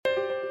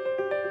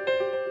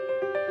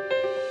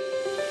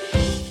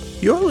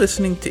You're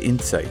listening to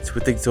Insights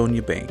with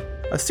Exonia Bank,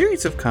 a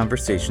series of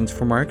conversations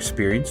from our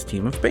experienced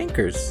team of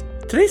bankers.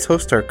 Today's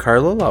hosts are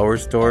Carla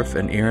Lauersdorf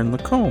and Aaron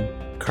Lacombe.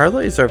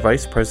 Carla is our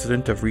Vice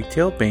President of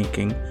Retail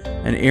Banking,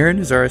 and Aaron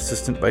is our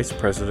Assistant Vice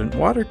President,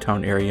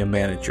 Watertown Area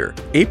Manager.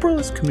 April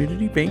is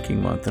Community Banking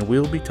Month, and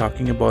we'll be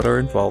talking about our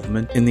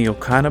involvement in the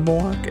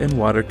Oconomowoc and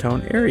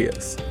Watertown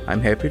areas.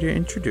 I'm happy to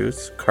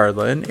introduce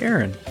Carla and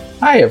Aaron.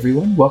 Hi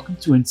everyone, welcome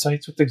to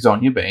Insights with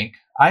Exonia Bank.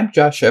 I'm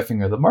Josh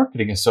Effinger, the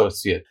Marketing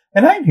Associate,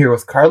 and I'm here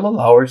with Carla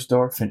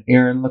Lauersdorf and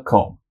Aaron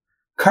Lacombe.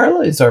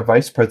 Carla is our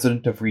Vice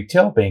President of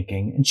Retail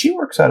Banking, and she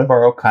works out of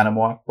our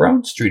Oconomowoc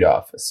Brown Street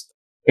office.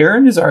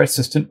 Aaron is our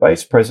Assistant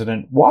Vice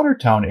President,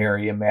 Watertown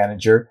Area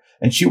Manager,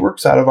 and she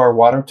works out of our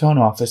Watertown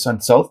office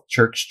on South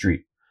Church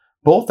Street.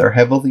 Both are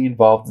heavily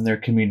involved in their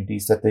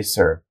communities that they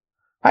serve.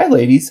 Hi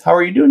ladies, how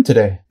are you doing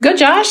today? Good,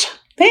 Josh.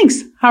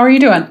 Thanks. How are you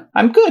doing?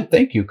 I'm good,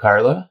 thank you,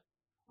 Carla.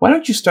 Why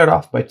don't you start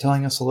off by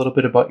telling us a little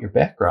bit about your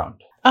background?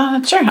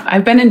 Sure.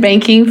 I've been in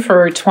banking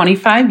for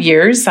 25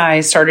 years. I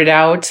started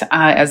out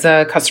as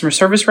a customer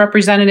service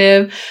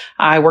representative.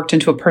 I worked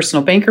into a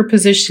personal banker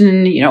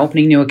position,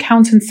 opening new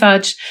accounts and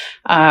such.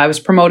 I was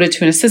promoted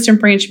to an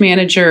assistant branch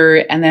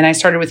manager, and then I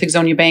started with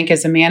Exonia Bank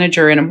as a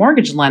manager and a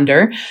mortgage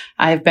lender.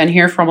 I've been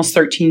here for almost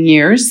 13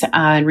 years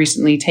and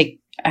recently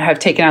have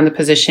taken on the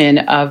position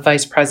of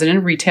Vice President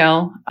of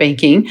Retail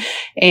Banking.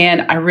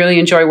 And I really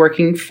enjoy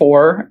working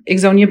for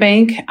Exonia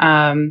Bank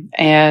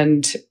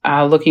and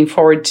looking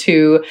forward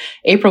to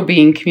April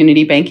being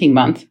Community Banking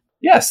Month.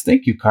 Yes,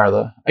 thank you,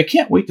 Carla. I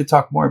can't wait to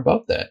talk more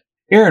about that.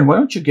 Aaron, why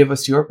don't you give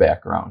us your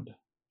background?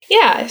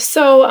 Yeah,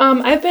 so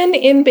I've been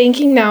in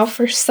banking now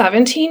for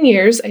 17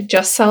 years. I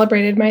just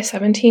celebrated my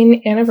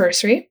 17th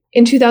anniversary.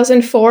 In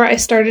 2004, I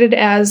started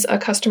as a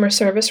customer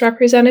service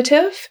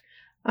representative.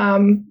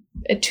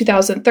 In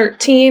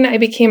 2013, I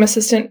became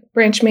assistant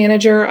branch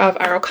manager of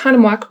our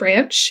Oconomowoc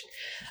branch.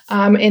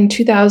 In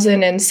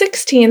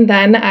 2016,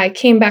 then I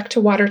came back to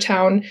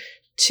Watertown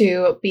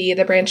to be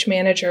the branch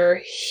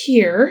manager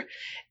here.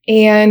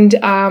 And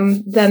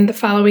then the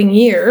following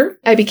year,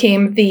 I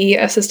became the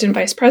assistant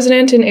vice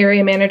president and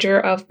area manager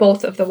of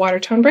both of the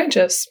Watertown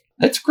branches.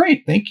 That's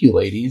great. Thank you,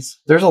 ladies.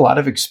 There's a lot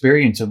of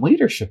experience and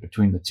leadership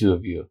between the two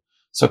of you.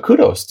 So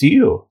kudos to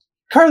you.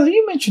 Carla,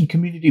 you mentioned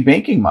Community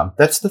Banking Month.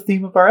 That's the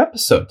theme of our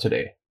episode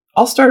today.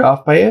 I'll start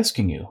off by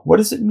asking you, what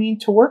does it mean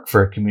to work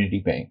for a community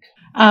bank?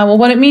 Well,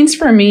 what it means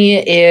for me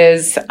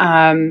is,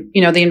 the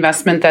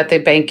investment that the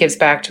bank gives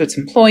back to its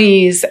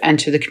employees and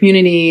to the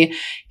community.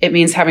 It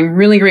means having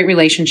really great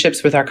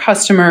relationships with our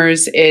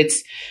customers.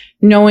 It's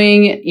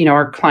knowing,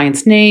 our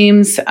clients'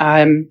 names,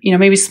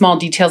 maybe small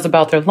details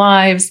about their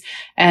lives,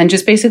 and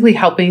just basically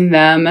helping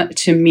them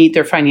to meet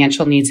their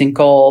financial needs and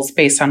goals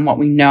based on what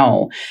we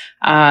know.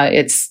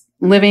 It's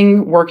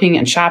living, working,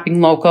 and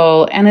shopping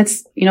local. And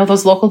it's,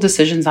 those local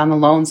decisions on the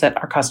loans that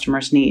our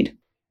customers need.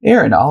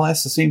 Aaron, I'll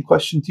ask the same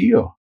question to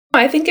you.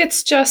 I think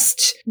it's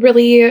just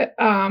really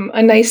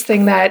a nice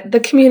thing that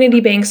the community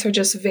banks are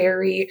just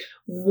very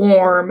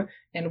warm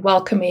and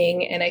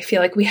welcoming. And I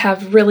feel like we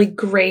have really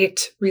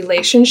great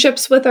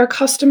relationships with our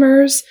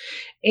customers.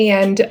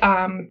 And,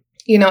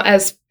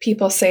 as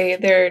people say,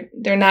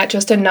 they're not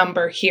just a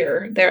number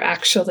here. They're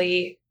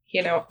actually,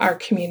 our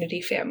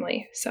community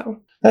family. So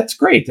that's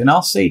great. And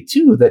I'll say,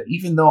 too, that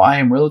even though I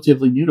am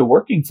relatively new to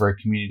working for a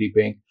community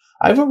bank,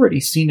 I've already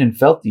seen and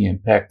felt the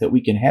impact that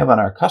we can have on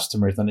our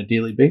customers on a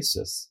daily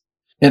basis.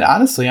 And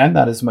honestly, I'm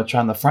not as much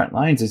on the front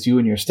lines as you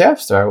and your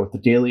staffs are with the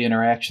daily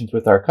interactions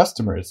with our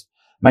customers.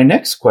 My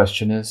next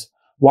question is,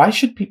 why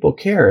should people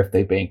care if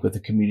they bank with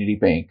a community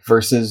bank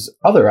versus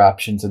other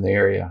options in the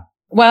area?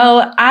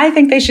 Well, I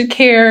think they should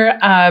care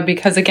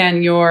because,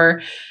 again,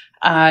 your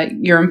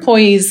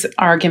employees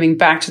are giving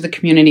back to the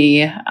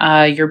community.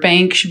 Your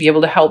bank should be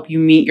able to help you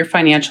meet your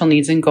financial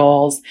needs and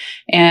goals,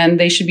 and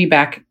they should be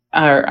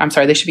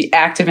they should be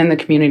active in the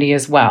community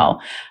as well,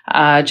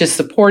 just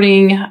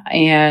supporting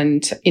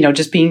and,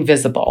 just being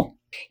visible.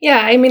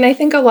 Yeah, I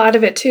think a lot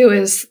of it too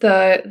is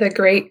the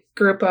great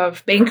group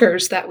of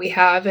bankers that we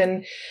have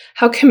and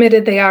how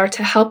committed they are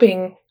to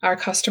helping our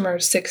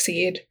customers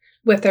succeed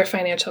with their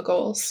financial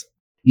goals.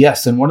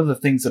 Yes, and one of the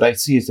things that I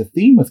see as a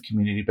theme with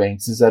community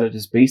banks is that it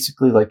is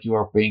basically like you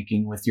are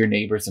banking with your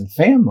neighbors and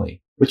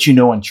family, which you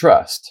know and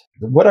trust.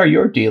 What are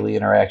your daily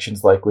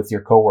interactions like with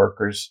your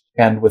coworkers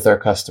and with our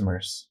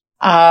customers?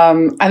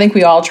 I think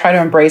we all try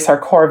to embrace our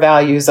core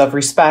values of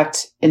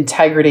respect,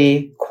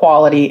 integrity,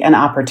 quality, and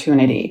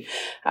opportunity.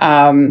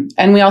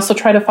 And we also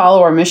try to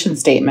follow our mission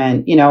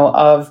statement,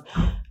 of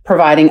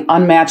providing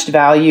unmatched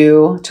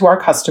value to our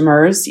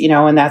customers,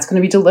 and that's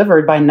going to be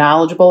delivered by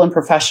knowledgeable and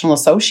professional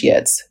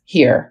associates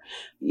here.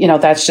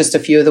 That's just a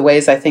few of the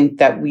ways I think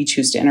that we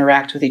choose to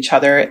interact with each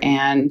other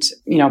and,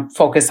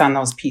 focus on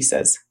those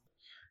pieces.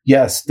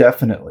 Yes,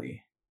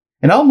 definitely.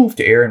 And I'll move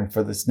to Aaron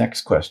for this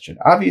next question.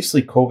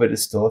 Obviously, COVID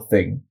is still a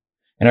thing,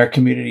 and our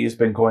community has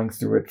been going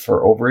through it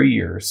for over a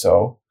year or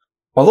so.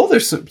 Although there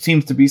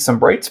seems to be some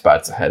bright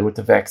spots ahead with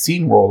the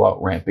vaccine rollout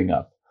ramping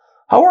up,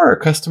 how are our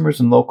customers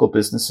and local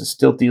businesses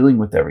still dealing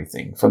with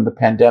everything from the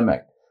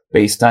pandemic,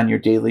 based on your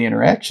daily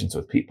interactions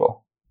with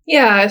people?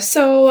 Yeah.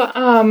 So,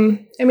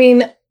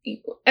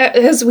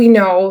 as we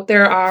know,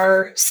 there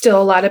are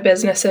still a lot of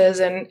businesses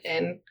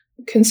and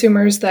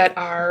consumers that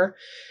are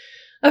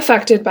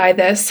affected by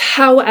this.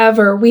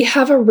 However, we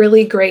have a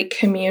really great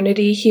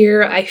community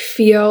here, I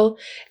feel,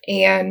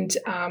 and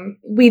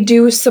we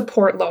do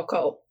support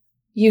local.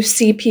 You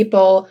see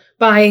people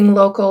buying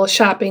local,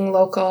 shopping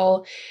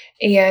local,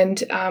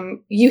 and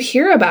you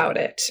hear about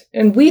it.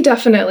 And we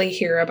definitely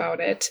hear about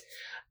it.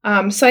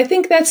 So I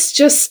think that's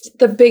just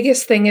the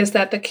biggest thing, is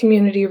that the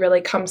community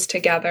really comes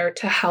together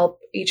to help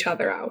each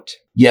other out.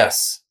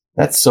 Yes,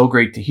 that's so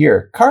great to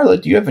hear. Carla,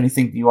 do you have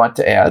anything you want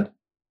to add?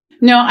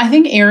 No, I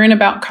think Aaron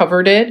about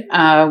covered it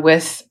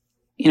with,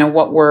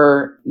 what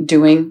we're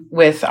doing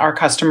with our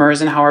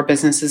customers and how our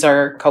businesses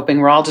are coping.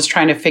 We're all just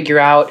trying to figure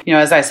out,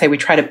 as I say, we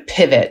try to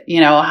pivot,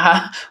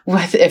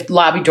 if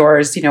lobby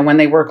doors, when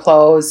they were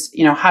closed,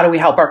 how do we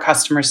help our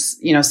customers,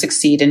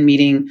 succeed in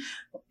meeting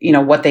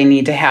what they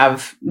need to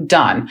have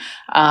done,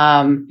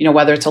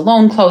 whether it's a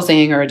loan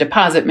closing or a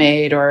deposit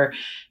made or,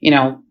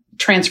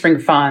 transferring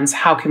funds,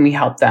 how can we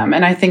help them?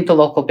 And I think the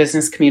local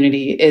business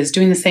community is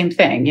doing the same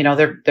thing.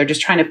 They're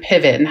just trying to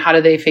pivot, and how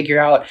do they figure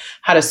out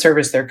how to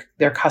service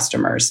their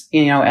customers,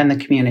 and the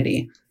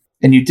community.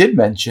 And you did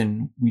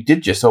mention we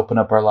did just open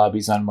up our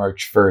lobbies on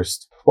March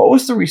 1st. What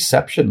was the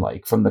reception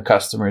like from the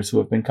customers who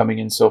have been coming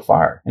in so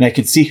far? And I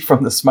could see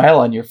from the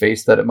smile on your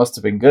face that it must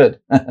have been good.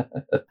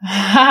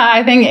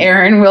 I think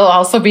Aaron will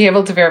also be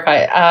able to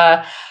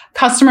verify.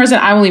 Customers, and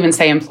I will even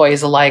say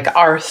employees alike,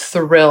 are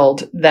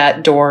thrilled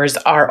that doors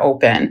are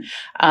open.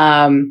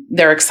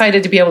 They're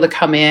excited to be able to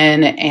come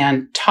in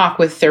and talk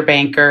with their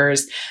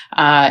bankers.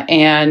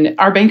 And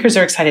our bankers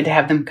are excited to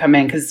have them come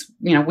in because,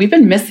 we've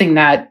been missing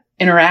that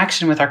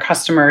interaction with our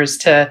customers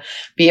to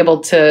be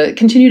able to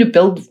continue to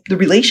build the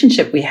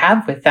relationship we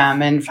have with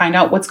them and find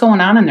out what's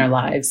going on in their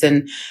lives.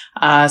 And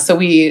so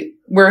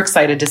we're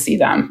excited to see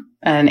them.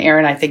 And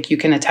Aaron, I think you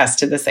can attest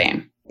to the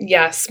same.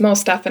 Yes,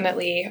 most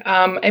definitely.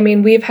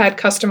 We've had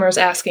customers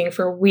asking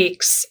for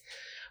weeks,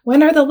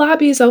 when are the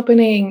lobbies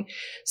opening?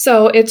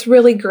 So it's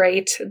really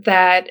great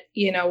that,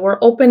 we're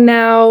open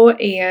now.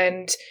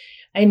 And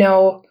I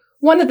know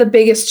one of the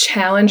biggest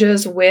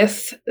challenges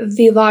with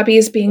the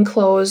lobbies being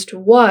closed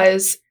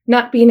was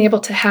not being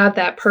able to have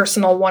that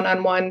personal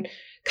one-on-one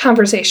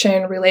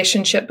conversation,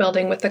 relationship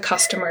building with the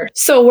customer.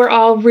 So we're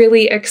all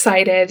really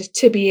excited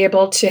to be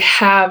able to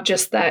have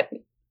just that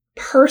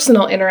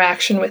personal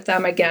interaction with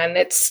them again.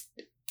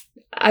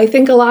 I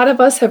think a lot of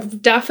us have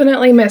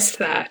definitely missed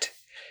that.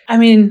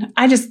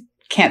 I just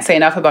can't say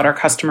enough about our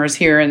customers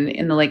here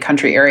in the Lake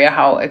Country area,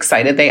 how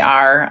excited they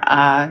are.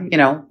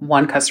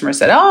 One customer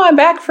said, "Oh, I'm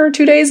back for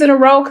 2 days in a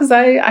row because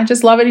I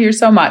just love it here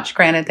so much."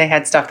 Granted, they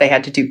had stuff they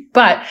had to do,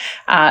 but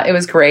it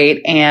was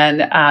great.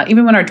 And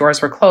even when our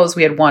doors were closed,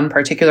 we had one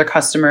particular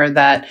customer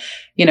that,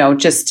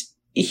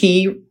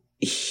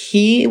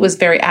 he was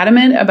very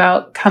adamant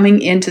about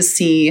coming in to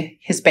see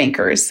his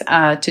bankers,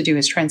 to do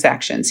his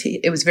transactions.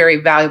 It was very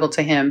valuable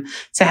to him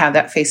to have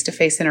that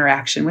face-to-face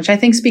interaction, which I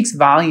think speaks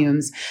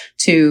volumes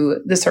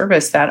to the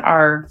service that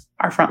our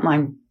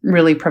frontline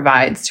really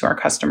provides to our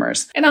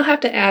customers. And I'll have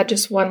to add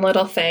just one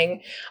little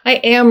thing. I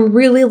am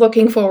really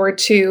looking forward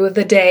to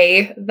the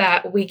day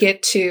that we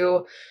get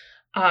to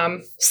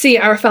see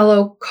our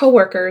fellow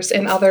coworkers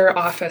in other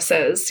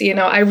offices.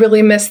 I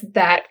really miss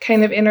that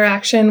kind of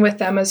interaction with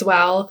them as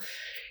well.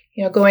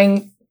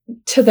 Going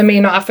to the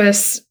main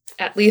office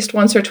at least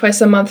once or twice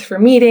a month for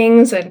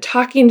meetings and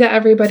talking to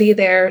everybody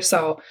there.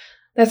 So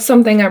that's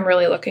something I'm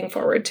really looking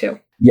forward to.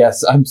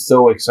 Yes, I'm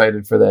so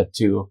excited for that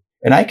too.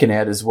 And I can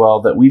add as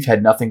well that we've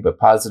had nothing but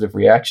positive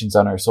reactions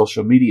on our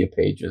social media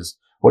pages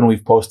when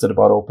we've posted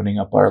about opening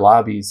up our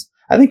lobbies.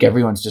 I think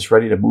everyone's just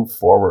ready to move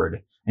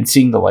forward and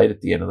seeing the light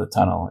at the end of the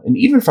tunnel. And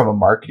even from a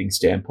marketing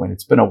standpoint,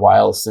 it's been a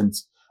while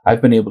since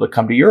I've been able to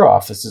come to your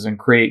offices and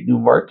create new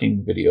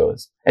marketing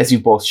videos, as you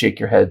both shake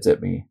your heads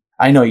at me.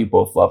 I know you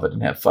both love it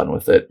and have fun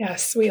with it.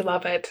 Yes, we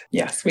love it.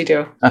 Yes, we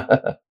do.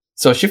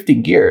 So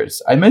shifting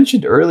gears, I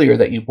mentioned earlier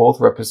that you both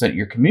represent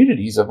your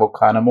communities of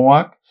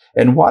Oconomowoc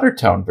and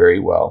Watertown very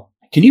well.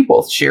 Can you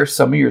both share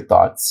some of your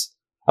thoughts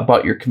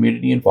about your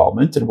community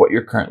involvement and what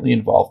you're currently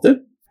involved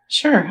in?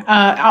 Sure.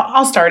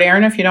 I'll start,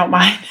 Aaron, if you don't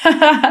mind.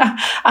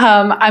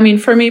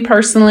 For me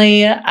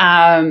personally,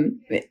 I'm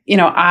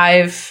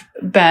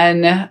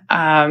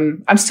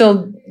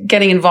still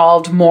getting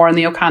involved more in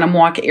the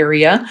Oconomowoc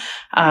area.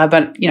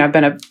 But I've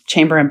been a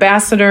chamber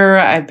ambassador.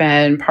 I've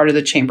been part of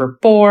the chamber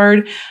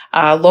board.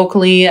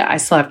 Locally, I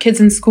still have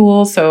kids in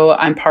school, so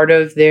I'm part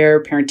of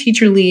their parent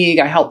teacher league.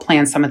 I help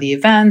plan some of the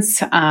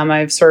events.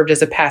 I've served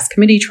as a past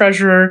committee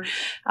treasurer.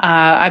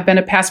 I've been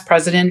a past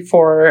president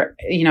for,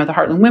 the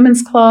Heartland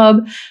Women's Club.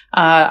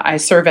 I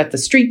serve at the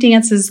street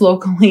dances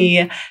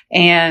locally,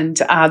 and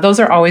those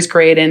are always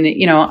great. And,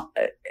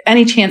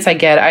 any chance I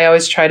get, I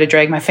always try to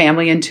drag my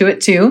family into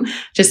it too,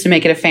 just to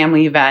make it a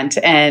family event.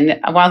 And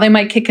while they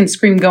might kick and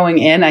scream going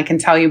in, I can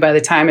tell you by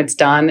the time it's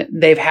done,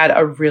 they've had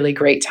a really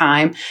great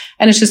time.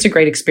 And it's just a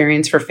great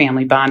experience for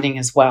family bonding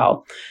as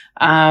well.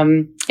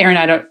 Erin,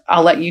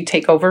 I'll let you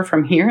take over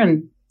from here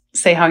and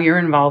say how you're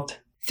involved.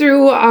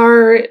 Through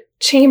our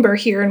chamber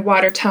here in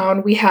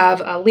Watertown, we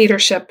have a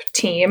leadership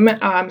team.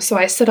 So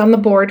I sit on the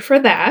board for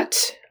that.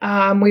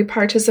 We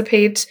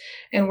participate,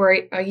 and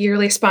we're a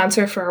yearly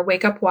sponsor for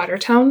Wake Up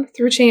Watertown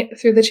through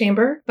the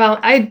chamber. Well,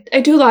 I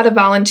do a lot of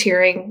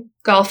volunteering,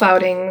 golf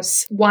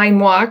outings, wine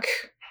walk.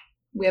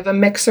 We have a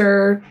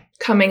mixer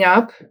coming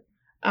up,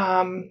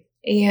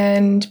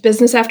 and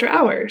business after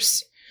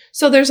hours.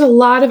 So there's a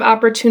lot of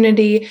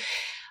opportunity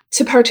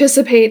to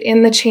participate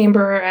in the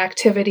chamber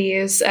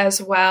activities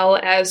as well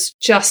as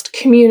just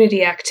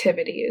community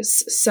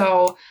activities.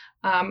 So,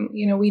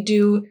 we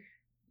do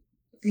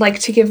like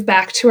to give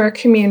back to our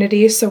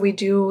community. So we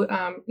do,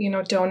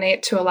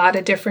 donate to a lot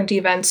of different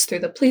events through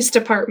the police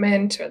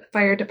department or the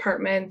fire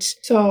department.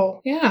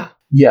 So, yeah.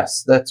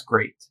 Yes, that's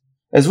great.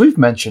 As we've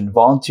mentioned,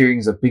 volunteering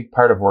is a big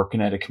part of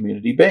working at a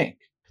community bank.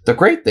 The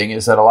great thing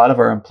is that a lot of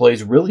our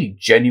employees really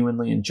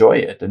genuinely enjoy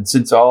it. And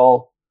since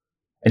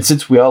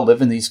we all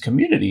live in these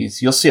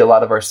communities, you'll see a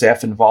lot of our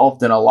staff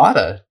involved in a lot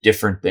of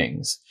different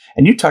things.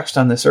 And you touched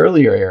on this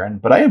earlier, Erin,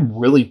 but I am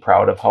really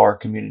proud of how our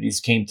communities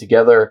came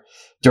together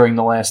during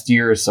the last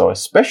year or so,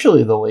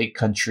 especially the Lake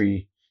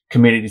Country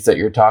communities that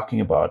you're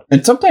talking about.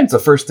 And sometimes the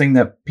first thing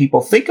that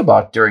people think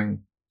about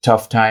during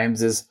tough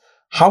times is,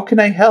 how can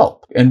I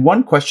help? And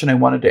one question I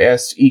wanted to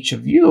ask each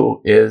of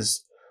you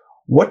is,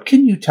 what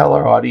can you tell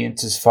our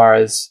audience as far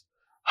as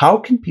how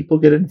can people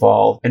get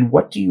involved, and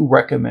what do you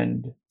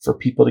recommend for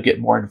people to get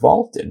more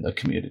involved in the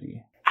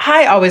community?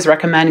 I always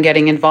recommend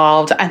getting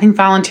involved. I think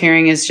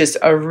volunteering is just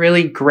a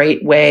really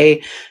great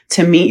way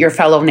to meet your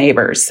fellow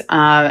neighbors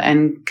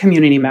and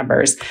community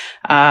members.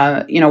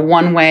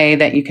 One way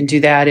that you can do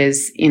that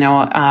is,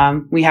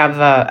 we have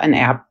an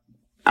app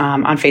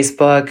on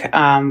Facebook.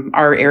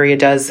 Our area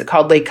does,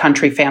 called Lake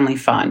Country Family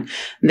Fun.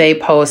 They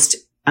post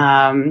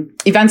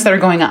events that are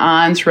going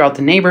on throughout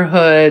the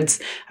neighborhoods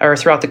or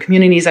throughout the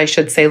communities, I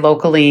should say,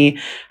 locally.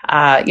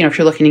 If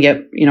you're looking to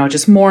get,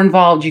 just more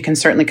involved, you can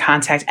certainly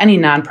contact any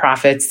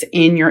nonprofits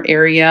in your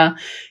area.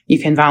 You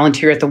can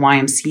volunteer at the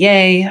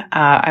YMCA.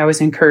 I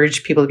always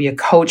encourage people to be a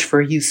coach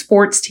for a youth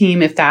sports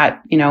team. If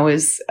that,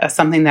 is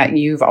something that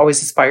you've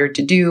always aspired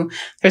to do,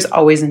 there's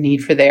always a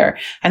need for there.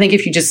 I think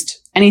if you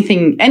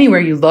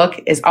anywhere you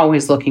look is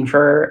always looking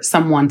for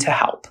someone to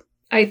help.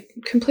 I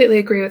completely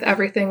agree with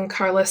everything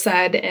Carla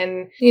said.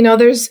 And,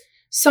 there's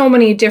so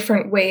many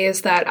different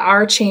ways that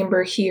our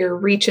chamber here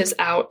reaches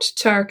out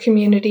to our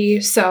community.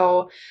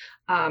 So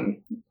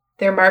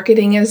their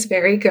marketing is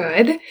very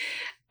good.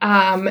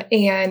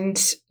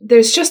 And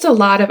there's just a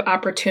lot of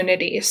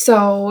opportunity.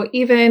 So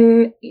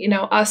even,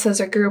 us as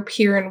a group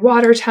here in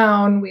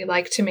Watertown, we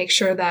like to make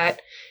sure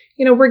that,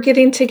 we're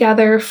getting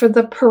together for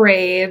the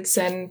parades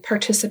and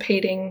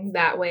participating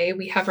that way.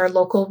 We have our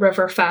local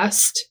River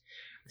Fest.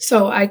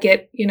 So I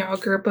get, a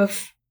group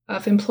of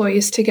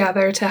employees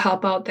together to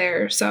help out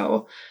there.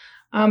 So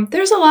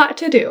there's a lot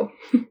to do.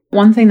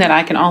 One thing that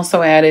I can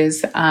also add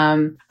is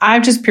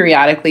I've just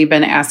periodically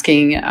been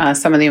asking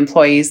some of the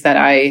employees that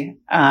I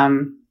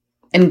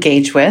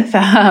engage with,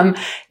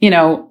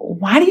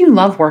 why do you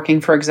love working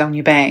for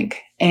Ixonia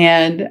Bank?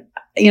 And,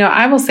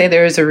 I will say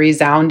there is a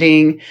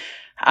resounding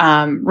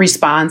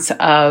response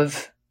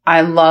of,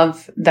 I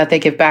love that they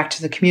give back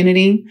to the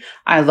community.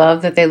 I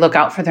love that they look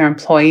out for their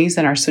employees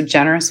and are so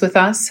generous with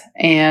us.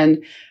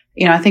 And,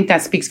 I think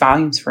that speaks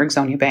volumes for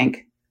Ixonia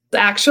Bank.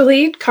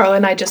 Actually, Carla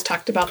and I just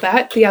talked about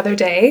that the other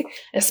day.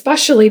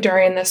 Especially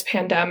during this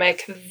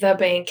pandemic, the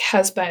bank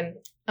has been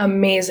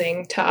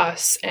amazing to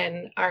us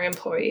and our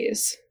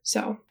employees.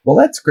 Well,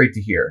 that's great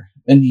to hear.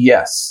 And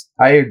yes,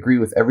 I agree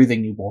with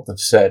everything you both have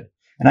said.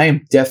 And I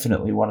am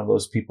definitely one of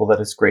those people that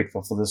is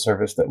grateful for the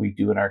service that we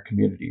do in our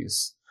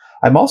communities.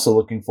 I'm also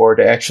looking forward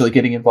to actually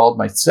getting involved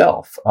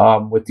myself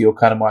with the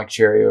Oconomowoc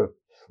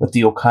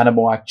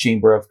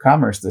Chamber of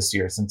Commerce this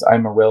year, since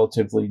I'm a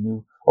relatively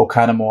new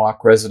Oconomowoc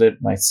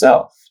resident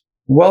myself.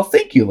 Well,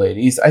 thank you,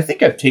 ladies. I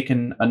think I've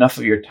taken enough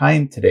of your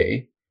time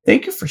today.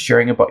 Thank you for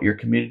sharing about your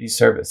community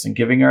service and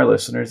giving our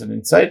listeners an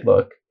inside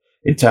look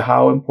into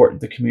how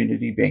important the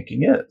community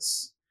banking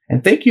is.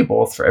 And thank you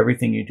both for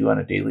everything you do on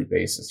a daily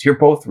basis. You're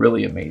both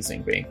really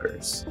amazing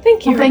bankers.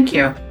 Thank you. Well, thank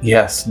you.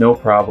 Yes, no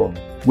problem.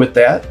 With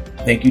that,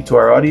 thank you to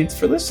our audience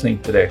for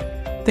listening today.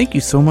 Thank you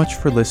so much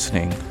for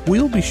listening.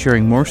 We'll be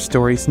sharing more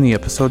stories in the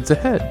episodes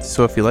ahead,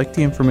 so if you like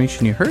the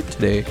information you heard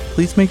today,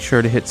 please make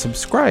sure to hit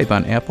subscribe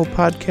on Apple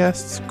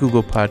Podcasts,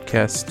 Google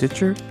Podcasts,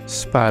 Stitcher,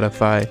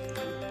 Spotify,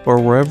 or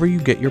wherever you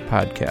get your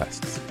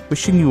podcasts.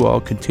 Wishing you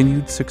all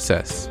continued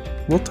success.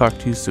 We'll talk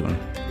to you soon.